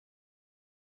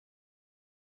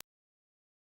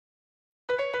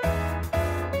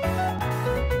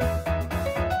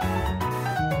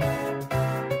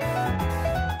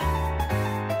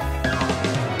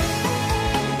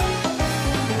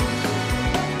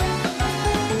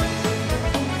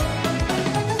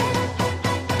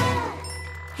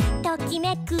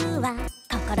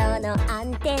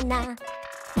は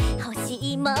欲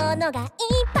しいものがいっ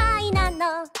ぱいな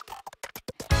の。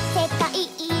世界一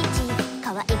可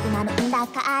愛くなるんだ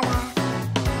か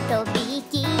ら、とび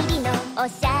きりのお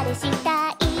しゃれした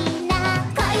いな。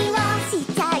恋をし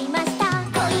ちゃいました。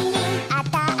恋にア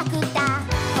タックだ。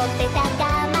ほっぺたが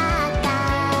真っ赤。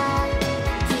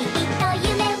きっと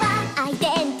夢はアイデ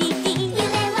ンティティ。夢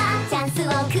はチャンスを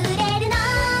くれるの。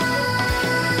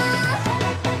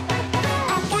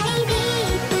赤いリ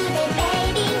ップでベ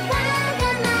イビーわが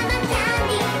ままキャン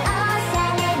ディー。おしゃ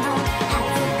れも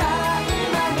初恋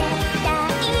もね、大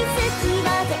好きを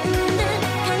全部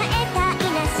叶えたい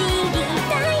な、知り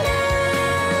たいな。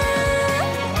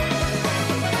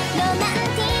ロマン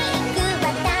ティックは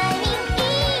タイミング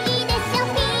いいでしょ。フ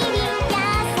ィーリング優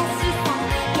しさ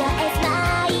両エスマ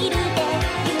イルで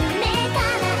夢叶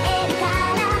えるか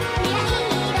ら、未来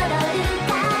彩る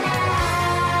から。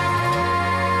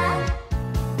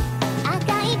赤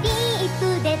いリップ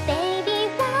でベイビ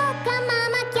ーわがま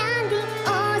まキャンディー。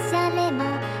おしゃれも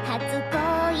初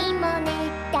恋もね、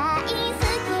大好き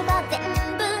を全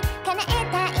部叶え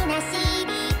たいな、知り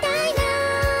たいな。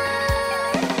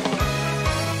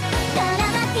ドラ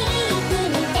マティック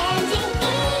にチェンジい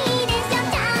いでしょ。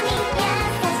チャーミング優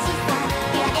しさ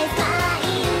両エスマイ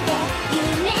ルで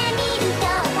夢見る今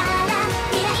日から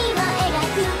未来を描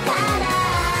くから。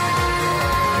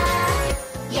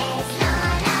Yes or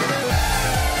no。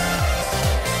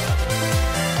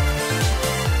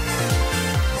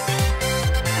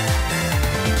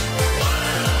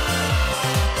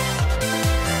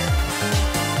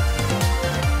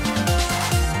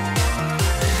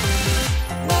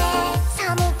ねえ寒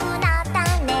くなった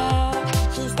ね、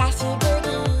久しぶり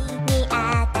に会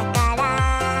ったから。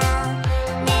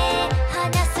ねえ話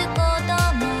すこと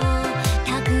もた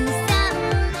くさん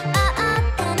あっ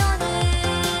たのに、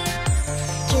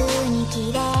急に綺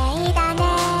麗だね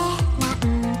なん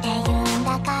て言うんだ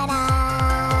から、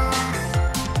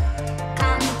勘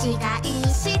違い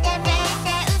して目で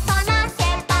嘘なせ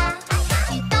ば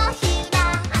ひとひら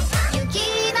雪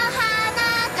の花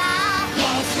が。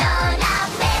Yes or no。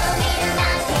目を見るな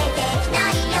んてできな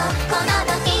いよ、この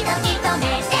ドキドキ止め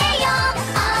てよ。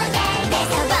Oh yeah。で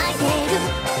騒いでる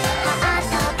ハー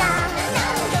トが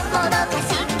もどか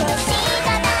しくて仕方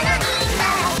ないんだ。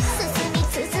進み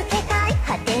続けたい果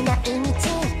てない道、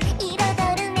彩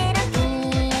るメロディ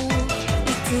ー。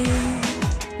いつ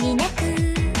になく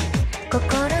心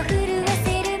震わせ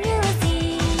るミュージ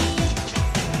ッ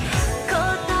ク。言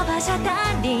葉じゃ足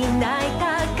りないか、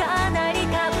かなり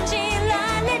感じら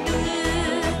れる。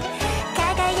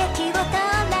輝きを捉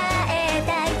えた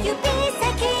指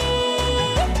先、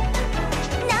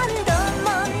何度も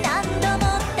何度も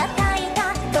叩いた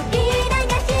扉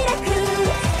が開く。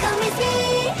Come with me。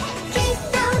きっ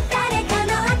と誰か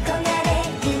の憧れ、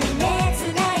夢つ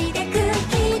ないでく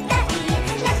期待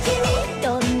な君。ど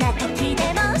んな時で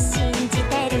も信じ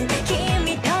てる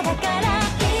君とだから。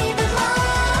気分も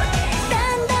だ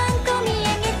んだん込み上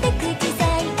げてく自在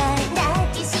愛抱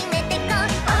きしめてこ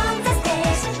On the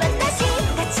stage。 私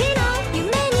たちの夢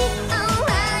に終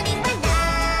わりはな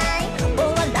い、終わ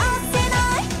らせな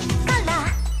いから。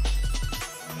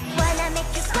 Wanna make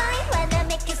you smile, wanna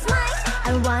make you smile。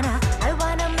 I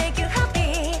wanna make you happy。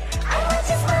 I want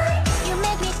you smile。 You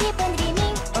make me keep on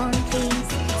dreaming on things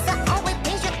so always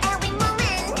wish you every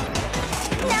moment。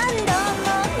 何度も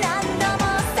何度も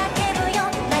叫ぶよ、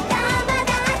まだま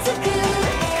だ熱く。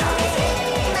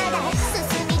まだ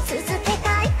進み続けた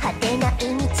い果てない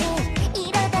道、彩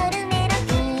るメロ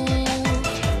ディー。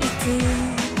いつ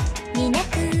にな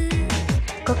く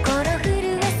心震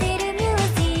わせるミュー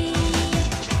ジッ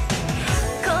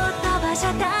ク。言葉じゃ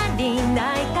足りな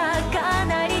いか、か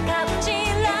なり感じ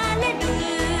られる。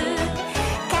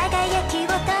輝きを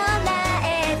捉え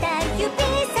た指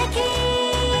先、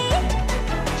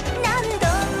何度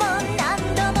も何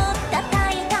度も叩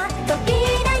いた扉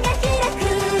が開く。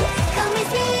Come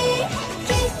with me。 き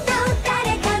っと誰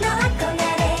かの憧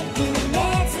れ、夢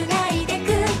つないでく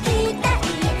期待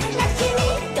な君。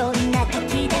どんな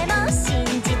時でも信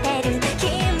じてる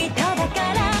君とだか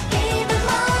ら。気分も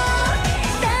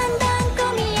だんだん込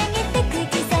み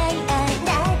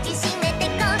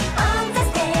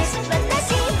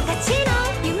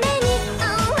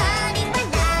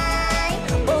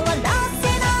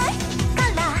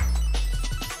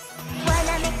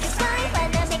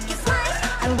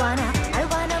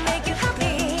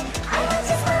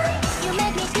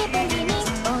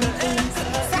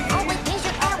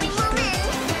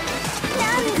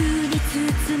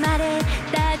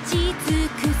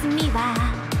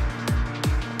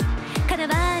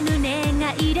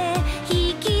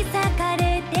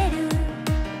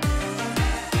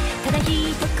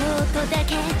だ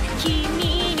け君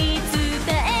に伝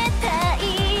えたい。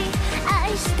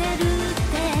愛してるっ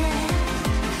て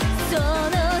そ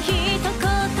の一言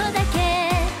だけ。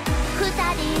二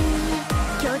人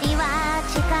距離は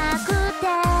近くて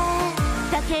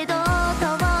だけど遠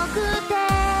くて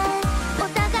お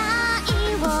互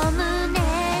いを胸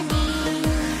に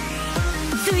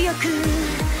強く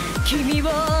君を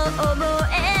思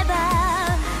えば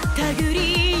手繰り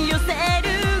寄せる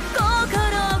心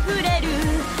触れる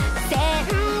旋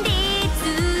律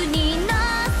に乗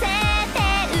せて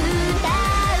歌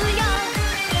うよ。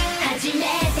初め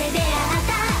て出会っ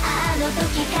たあの時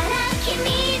から君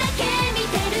だけ見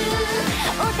てる。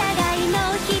お互いの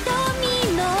瞳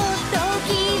の時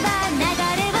は流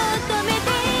れを止めて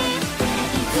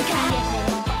いつか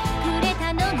くれた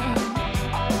のね。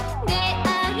出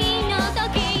会いの時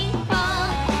もあ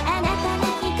なたが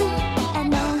弾くピア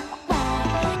ノは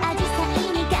アジサイ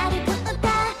に軽く歌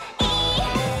い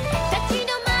立ち止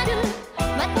まる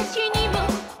私にも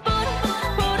ボロ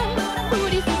ボロ降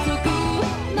り注ぐ。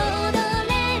戻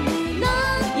れるの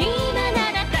今な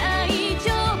ら大丈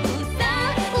夫さ。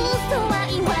嘘は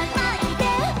言わないで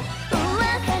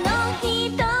噂の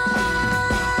人。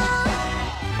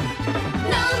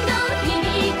どんどん響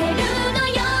いてるの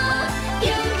よ。キュ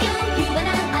ンキュン言わな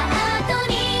い後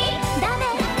にダメ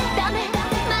ダメ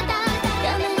またダ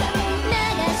メ流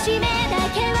し目だ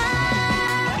けは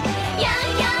やん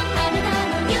やんあなた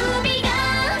の指が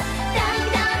だん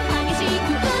だん激しく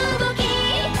動き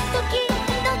ドキ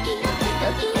ドキド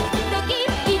キドキ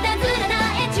いたずらな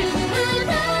エチュード。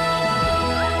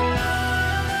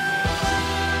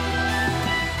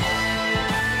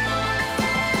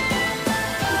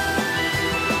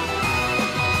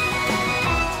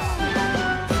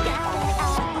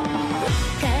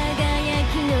輝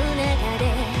きの中で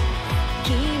君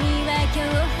は共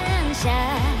犯者。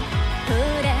ほ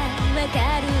らわか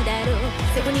るだろう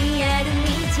そこにある道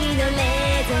のレ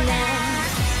ゾナン。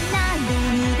ナル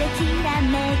ルできら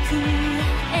めく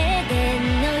エデン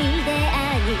のイデ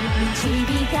アに導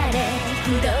かれク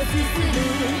ロスする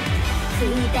二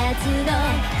つの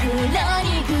黒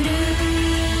に来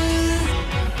る。